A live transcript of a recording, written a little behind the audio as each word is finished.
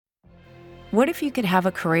What if you could have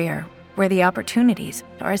a career where the opportunities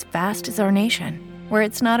are as vast as our nation, where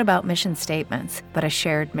it's not about mission statements, but a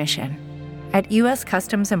shared mission? At U.S.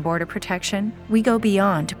 Customs and Border Protection, we go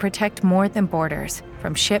beyond to protect more than borders.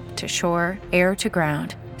 From ship to shore, air to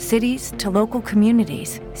ground, cities to local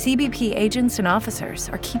communities, CBP agents and officers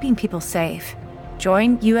are keeping people safe.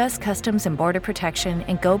 Join U.S. Customs and Border Protection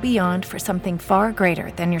and go beyond for something far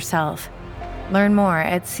greater than yourself. Learn more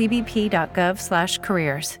at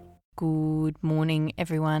cbp.gov/careers. Good morning,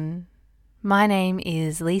 everyone. My name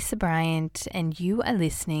is Lisa Bryant, and you are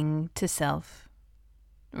listening to Self.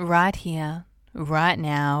 Right here, right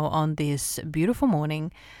now, on this beautiful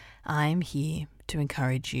morning, I'm here to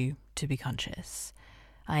encourage you to be conscious.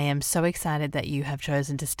 I am so excited that you have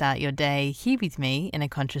chosen to start your day here with me in a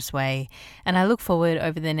conscious way, and I look forward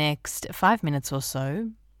over the next 5 minutes or so,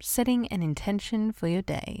 setting an intention for your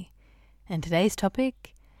day. And today's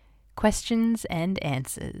topic, questions and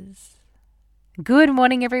answers. Good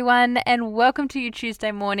morning, everyone, and welcome to your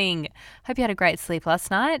Tuesday morning. Hope you had a great sleep last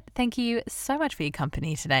night. Thank you so much for your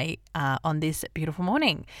company today on this beautiful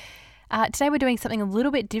morning. Today we're doing something a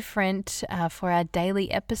little bit different for our daily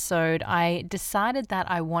episode. I decided that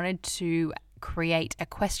I wanted to create a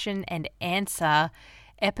question and answer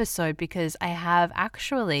episode because I have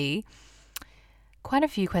actually quite a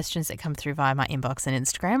few questions that come through via my inbox and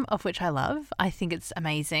Instagram, of which I love. I think it's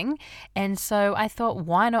amazing. And so I thought,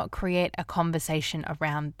 why not create a conversation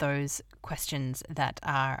around those questions that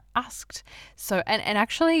are asked? So, and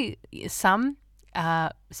actually some,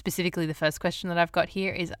 specifically the first question that I've got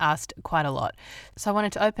here is asked quite a lot. So I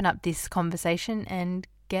wanted to open up this conversation and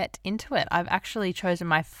get into it. I've actually chosen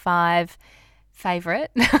my 5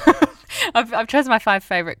 favorite. I've chosen my 5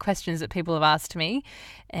 favorite questions that people have asked me,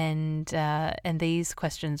 and these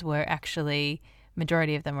questions were actually,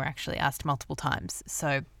 majority of them were actually asked multiple times.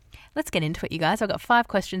 So let's get into it, you guys. I've got 5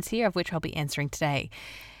 questions here, of which I'll be answering today.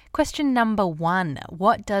 Question number 1: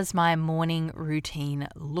 what does my morning routine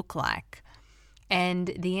look like?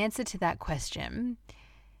 And the answer to that question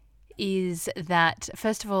is that,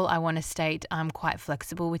 first of all, I want to state I'm quite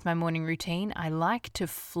flexible with my morning routine. I like to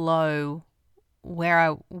flow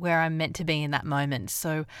where I'm meant to be in that moment.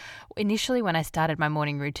 So initially when I started my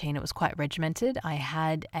morning routine, it was quite regimented. I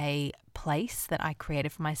had a place that I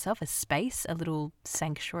created for myself, a space, a little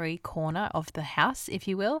sanctuary corner of the house, if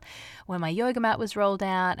you will, where my yoga mat was rolled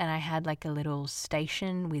out, and I had like a little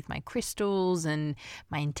station with my crystals and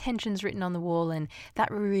my intentions written on the wall, and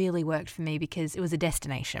that really worked for me because it was a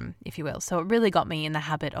destination, if you will. So it really got me in the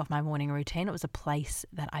habit of my morning routine. It was a place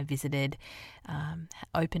that I visited,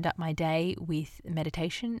 opened up my day with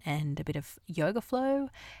meditation and a bit of yoga flow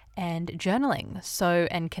and journaling,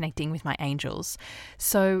 and connecting with my angels.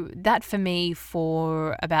 So that for me,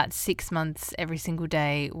 for about 6 months every single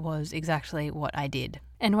day, was exactly what I did.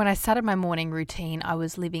 And when I started my morning routine, I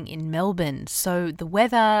was living in Melbourne. So the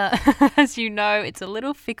weather, as you know, it's a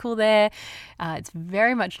little fickle there. It's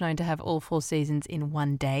very much known to have all 4 seasons in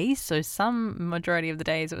one day. So some majority of the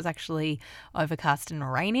days it was actually overcast and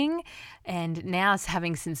raining. And now,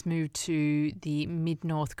 having since moved to the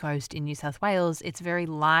mid-north coast in New South Wales, it's very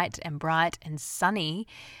light and bright and sunny.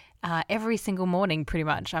 Every single morning, pretty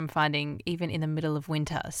much, I'm finding, even in the middle of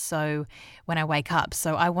winter. So when I wake up,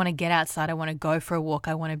 so I want to get outside, I want to go for a walk,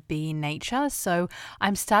 I want to be in nature. So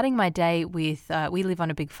I'm starting my day with, we live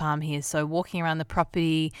on a big farm here, so walking around the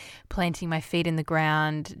property, planting my feet in the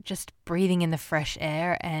ground, just breathing in the fresh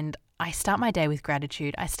air. And I start my day with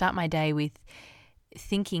gratitude. I start my day with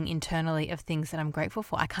thinking internally of things that I'm grateful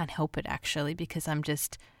for. I can't help it, actually, because I'm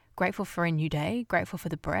just grateful for a new day, grateful for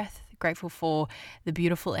the breath, grateful for the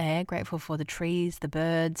beautiful air, grateful for the trees, the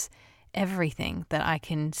birds, everything that I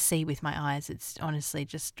can see with my eyes. It's honestly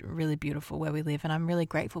just really beautiful where we live, and I'm really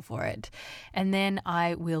grateful for it. And then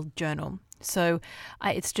I will journal. So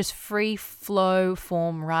it's just free flow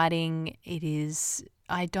form writing.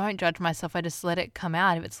 I don't judge myself. I just let it come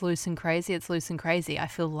out. If it's loose and crazy, it's loose and crazy. I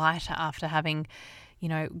feel lighter after having,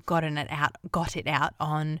 got it out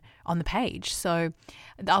on the page. So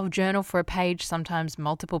I'll journal for a page, sometimes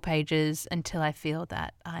multiple pages, until I feel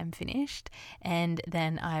that I'm finished. And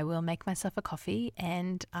then I will make myself a coffee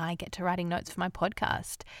and I get to writing notes for my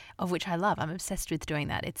podcast, of which I love. I'm obsessed with doing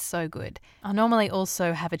that. It's so good. I'll normally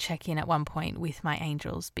also have a check-in at one point with my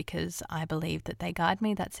angels because I believe that they guide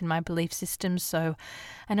me. That's in my belief system. So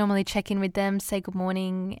I normally check in with them, say good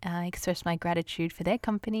morning, express my gratitude for their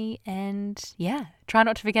company, and try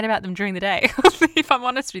not to forget about them during the day, if I'm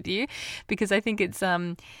honest with you, because I think it's,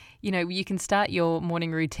 you can start your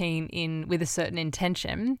morning routine with a certain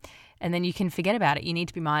intention, and then you can forget about it. You need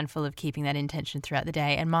to be mindful of keeping that intention throughout the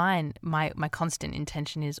day. And my constant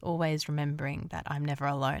intention is always remembering that I'm never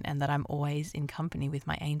alone and that I'm always in company with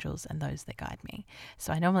my angels and those that guide me.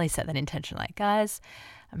 So I normally set that intention like, guys,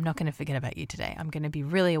 I'm not going to forget about you today. I'm going to be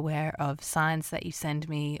really aware of signs that you send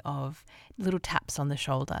me, of little taps on the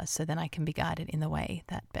shoulder, so then I can be guided in the way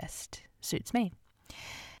that best suits me.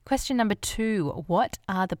 Question number 2, what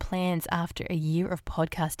are the plans after a year of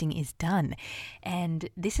podcasting is done? And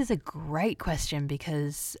this is a great question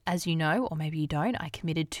because, as you know, or maybe you don't, I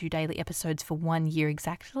committed to daily episodes for 1 year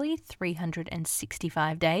exactly,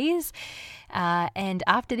 365 days. And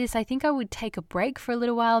after this, I think I would take a break for a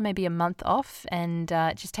little while, maybe a month off, and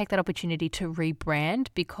just take that opportunity to rebrand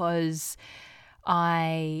because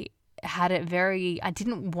I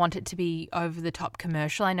didn't want it to be over the top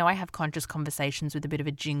commercial. I know I have conscious conversations with a bit of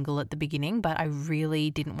a jingle at the beginning, but I really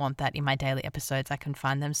didn't want that in my daily episodes. I can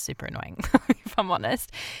find them super annoying, if I'm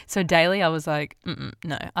honest. So daily I was like,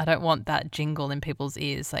 no, I don't want that jingle in people's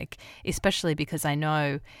ears, like, especially because I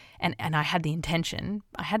know, and I had the intention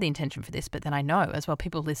for this, but then I know as well,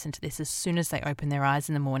 people listen to this as soon as they open their eyes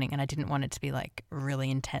in the morning, and I didn't want it to be like really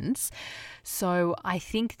intense. So I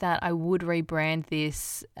think that I would rebrand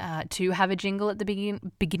this to have a jingle at the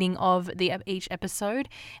beginning of each episode.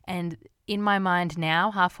 And in my mind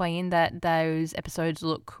now, halfway in, that those episodes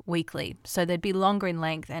look weekly. So they'd be longer in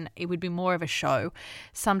length and it would be more of a show.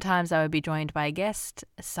 Sometimes I would be joined by a guest,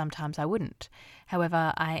 sometimes I wouldn't.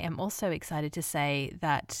 However, I am also excited to say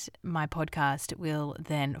that my podcast will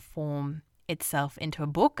then form itself into a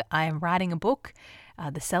book. I am writing a book,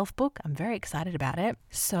 the Self book. I'm very excited about it.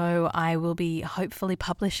 So I will be hopefully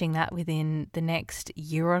publishing that within the next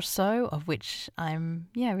year or so, of which I'm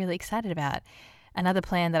really excited about. Another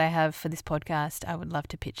plan that I have for this podcast, I would love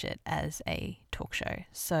to pitch it as a talk show.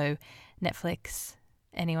 So Netflix,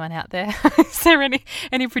 anyone out there? Is there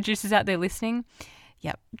any producers out there listening?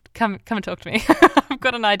 Yep, come and talk to me. I've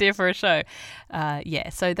got an idea for a show.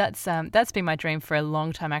 So that's been my dream for a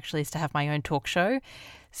long time actually, is to have my own talk show.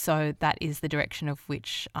 So that is the direction of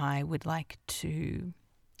which I would like to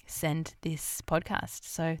send this podcast.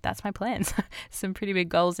 So that's my plans. Some pretty big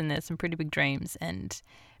goals in there, some pretty big dreams, and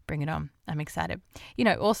bring it on. I'm excited.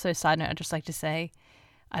 Also side note, I'd just like to say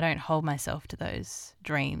I don't hold myself to those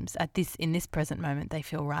dreams. In this present moment, they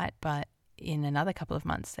feel right, but in another couple of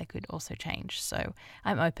months, they could also change. So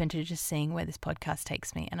I'm open to just seeing where this podcast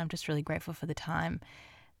takes me, and I'm just really grateful for the time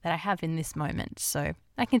that I have in this moment. So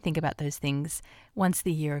I can think about those things once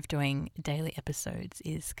the year of doing daily episodes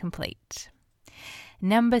is complete.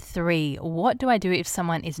 Number 3, what do I do if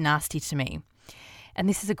someone is nasty to me? And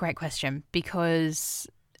this is a great question because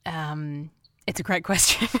it's a great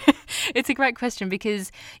question. It's a great question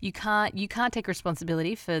because you can't take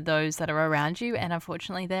responsibility for those that are around you, and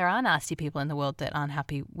unfortunately there are nasty people in the world that aren't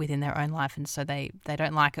happy within their own life, and so they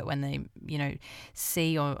don't like it when they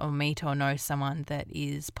see or meet or know someone that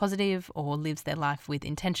is positive or lives their life with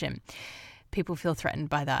intention. People feel threatened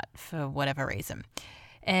by that for whatever reason,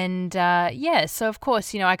 and so of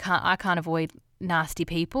course I can't avoid nasty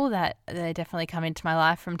people. That they definitely come into my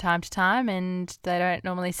life from time to time, and they don't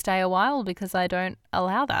normally stay a while because I don't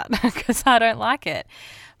allow that because I don't like it.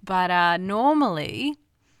 But normally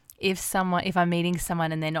if I'm meeting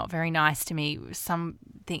someone and they're not very nice to me,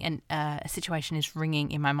 a situation is ringing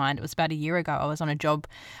in my mind. It was about a year ago. I was on a job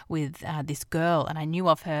with this girl, and I knew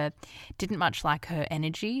of her, didn't much like her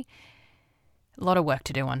energy. A lot of work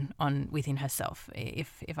to do on within herself,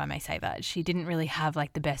 if I may say that. She didn't really have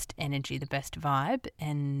like the best energy, the best vibe,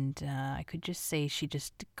 and I could just see she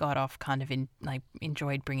just got off kind of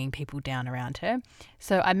enjoyed bringing people down around her.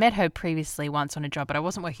 So I met her previously once on a job, but I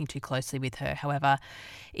wasn't working too closely with her. However,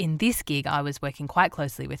 in this gig, I was working quite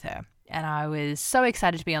closely with her, and I was so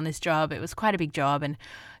excited to be on this job. It was quite a big job, and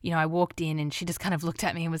I walked in, and she just kind of looked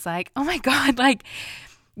at me and was like, "Oh my God, like,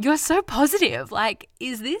 you're so positive. Like,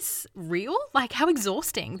 is this real? Like, how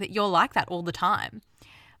exhausting that you're like that all the time."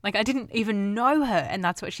 Like, I didn't even know her, and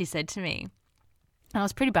that's what she said to me. And I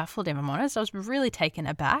was pretty baffled, if I'm honest. I was really taken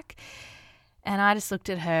aback. And I just looked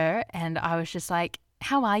at her, and I was just like,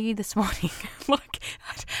 "How are you this morning?" Like,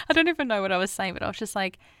 I don't even know what I was saying, but I was just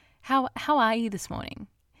like, how are you this morning?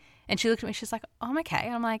 And she looked at me, she's like, "Oh, I'm okay."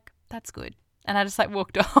 And I'm like, "That's good." And I just like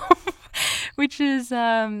walked off, which is...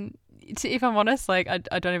 if I'm honest, like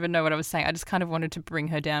I don't even know what I was saying. I just kind of wanted to bring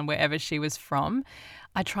her down wherever she was from.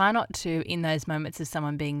 I try not to, in those moments of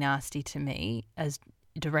someone being nasty to me, as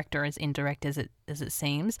direct or as indirect as it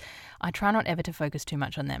seems, I try not ever to focus too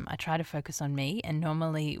much on them. I try to focus on me, and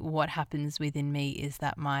normally what happens within me is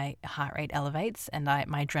that my heart rate elevates and my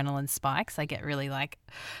adrenaline spikes. I get really like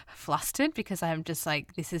flustered because I'm just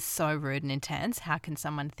like, this is so rude and intense. How can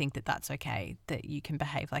someone think that that's okay, that you can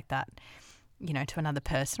behave like that, to another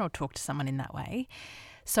person or talk to someone in that way?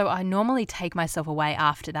 So I normally take myself away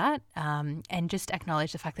after that and just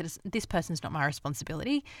acknowledge the fact that this person's not my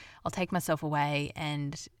responsibility. I'll take myself away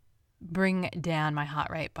and bring down my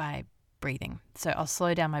heart rate by breathing. So I'll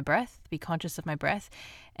slow down my breath, be conscious of my breath,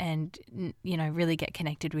 and, really get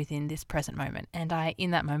connected within this present moment. And I,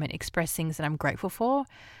 in that moment, express things that I'm grateful for.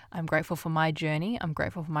 I'm grateful for my journey. I'm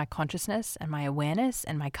grateful for my consciousness and my awareness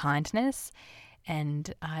and my kindness.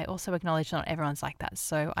 And I also acknowledge not everyone's like that.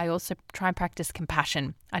 So I also try and practice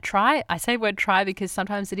compassion. I say word try because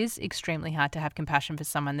sometimes it is extremely hard to have compassion for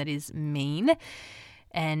someone that is mean.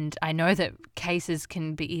 And I know that cases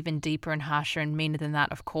can be even deeper and harsher and meaner than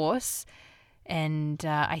that, of course. And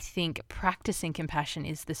I think practicing compassion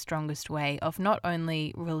is the strongest way of not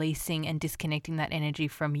only releasing and disconnecting that energy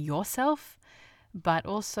from yourself, but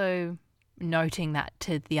also noting that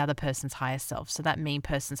to the other person's higher self. So that mean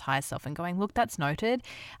person's higher self, and going, look, that's noted.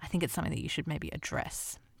 I think it's something that you should maybe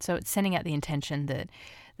address. So it's sending out the intention that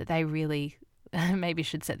they really maybe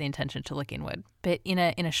should set the intention to look inward. But in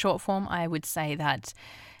a short form, I would say that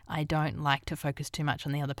I don't like to focus too much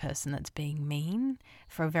on the other person that's being mean.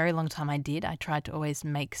 For a very long time I did. I tried to always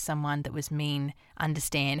make someone that was mean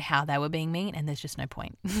understand how they were being mean, and there's just no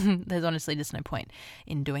point. There's honestly just no point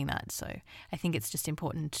in doing that. So I think it's just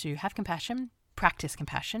important to have compassion, practice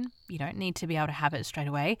compassion. You don't need to be able to have it straight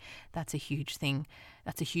away. That's a huge thing.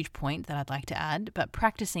 That's a huge point that I'd like to add. But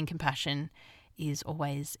practicing compassion is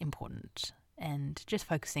always important, and just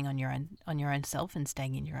focusing on your own self and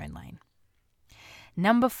staying in your own lane.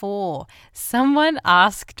 Number 4, someone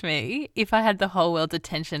asked me if I had the whole world's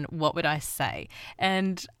attention, what would I say?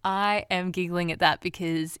 And I am giggling at that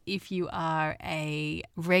because if you are a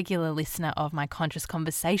regular listener of my Conscious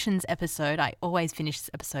Conversations episode, I always finish this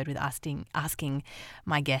episode with asking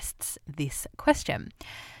my guests this question.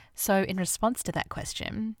 So in response to that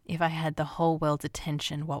question, if I had the whole world's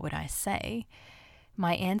attention, what would I say?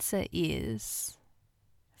 My answer is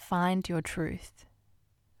find your truth.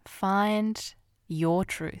 Find your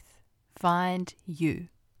truth. Find you.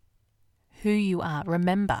 Who you are.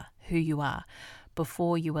 Remember who you are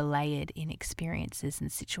before you were layered in experiences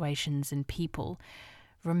and situations and people.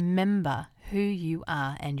 Remember who you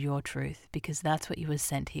are and your truth, because that's what you were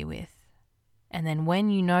sent here with. And then when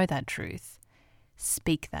you know that truth,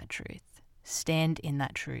 speak that truth. Stand in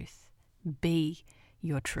that truth. Be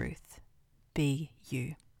your truth. Be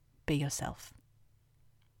you. Be yourself.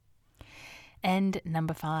 And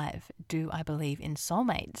number 5, do I believe in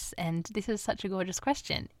soulmates? And this is such a gorgeous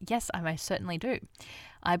question. Yes, I most certainly do.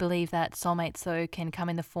 I believe that soulmates, though, can come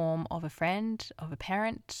in the form of a friend, of a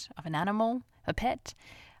parent, of an animal, a pet,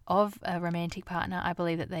 of a romantic partner. I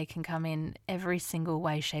believe that they can come in every single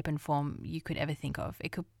way, shape and form you could ever think of.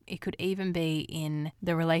 It could even be in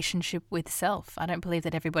the relationship with self. I don't believe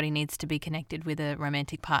that everybody needs to be connected with a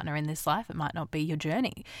romantic partner in this life. It might not be your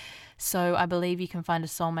journey. So I believe you can find a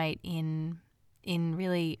soulmate in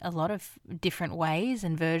really a lot of different ways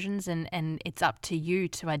and versions, and it's up to you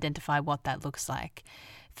to identify what that looks like.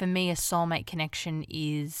 For me, a soulmate connection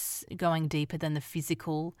is going deeper than the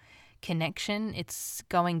physical connection. It's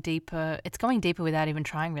going deeper without even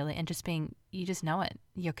trying, really, and you just know it.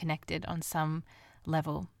 You're connected on some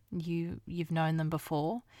level. You've known them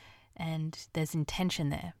before, and there's intention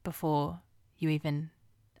there before you even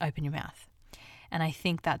open your mouth. And I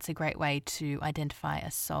think that's a great way to identify a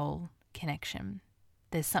soul connection.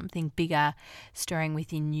 There's something bigger stirring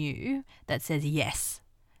within you that says yes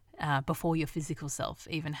before your physical self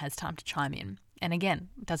even has time to chime in. And again,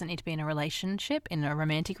 it doesn't need to be in a relationship, in a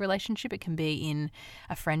romantic relationship. It can be in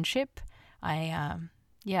a friendship. I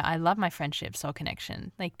love my friendship soul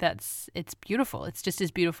connection. It's beautiful. It's just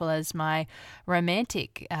as beautiful as my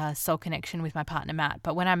romantic soul connection with my partner Matt.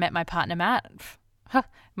 But when I met my partner Matt,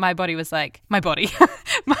 my body was like, my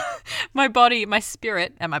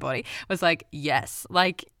spirit and my body was like, yes,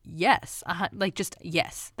 just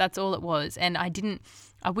yes. That's all it was. And I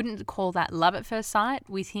wouldn't call that love at first sight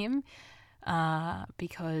with him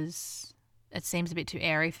because it seems a bit too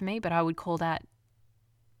airy for me, but I would call that,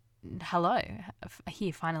 hello,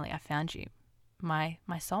 here, finally I found you, my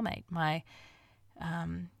soulmate, my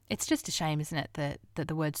It's just a shame, isn't it, that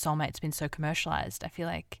the word soulmate's been so commercialized. I feel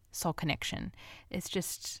like soul connection. It's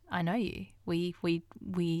just, I know you. We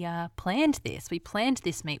planned this. We planned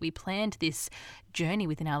this meet. We planned this journey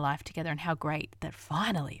within our life together, and how great that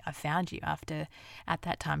finally I found you after, at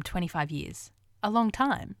that time, 25 years. A long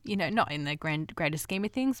time, not in the greater scheme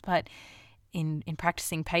of things, but in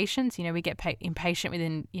practicing patience. We get impatient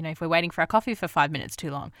within, if we're waiting for our coffee for 5 minutes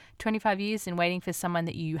too long. 25 years in waiting for someone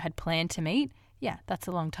that you had planned to meet, yeah, that's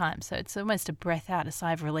a long time. So it's almost a breath out, a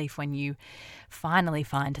sigh of relief when you finally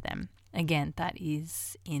find them. Again, that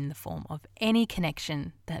is in the form of any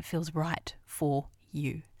connection that feels right for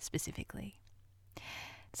you specifically.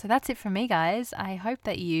 So that's it from me, guys. I hope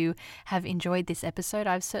that you have enjoyed this episode.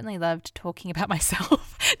 I've certainly loved talking about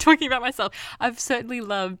myself. I've certainly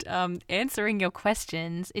loved answering your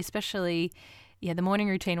questions, especially, the morning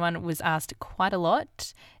routine one was asked quite a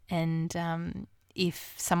lot. And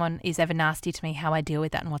if someone is ever nasty to me, how I deal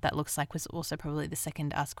with that and what that looks like was also probably the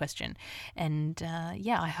second asked question. And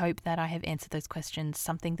I hope that I have answered those questions,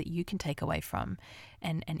 something that you can take away from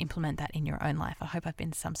and implement that in your own life. I hope I've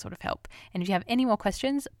been some sort of help. And if you have any more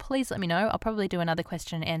questions, please let me know. I'll probably do another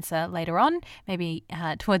question and answer later on, maybe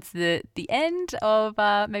towards the end of,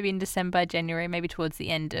 maybe in December, January, maybe towards the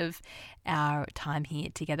end of our time here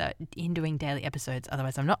together in doing daily episodes.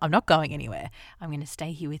 Otherwise, I'm not going anywhere. I'm going to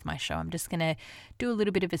stay here with my show. I'm just going to do a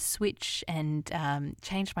little bit of a switch and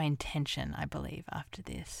change my intention, I believe, after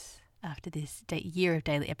this year of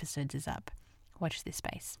daily episodes is up. Watch this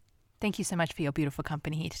space. Thank you so much for your beautiful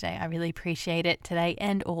company here today. I really appreciate it today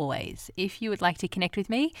and always. If you would like to connect with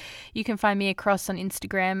me, you can find me across on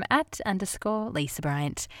Instagram @_Lisa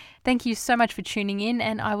Bryant. Thank you so much for tuning in,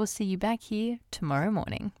 and I will see you back here tomorrow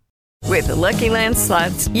morning. With the Lucky Land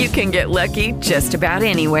Slots, you can get lucky just about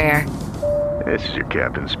anywhere. This is your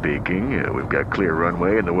captain speaking. We've got clear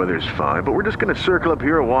runway and the weather's fine, but we're just going to circle up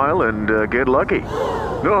here a while and get lucky.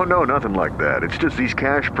 No, nothing like that. It's just these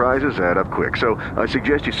cash prizes add up quick. So I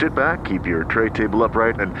suggest you sit back, keep your tray table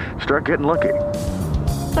upright, and start getting lucky.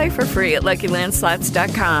 Play for free at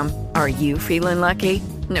LuckyLandSlots.com. Are you feeling lucky?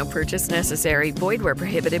 No purchase necessary. Void where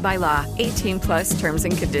prohibited by law. 18+ terms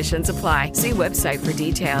and conditions apply. See website for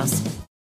details.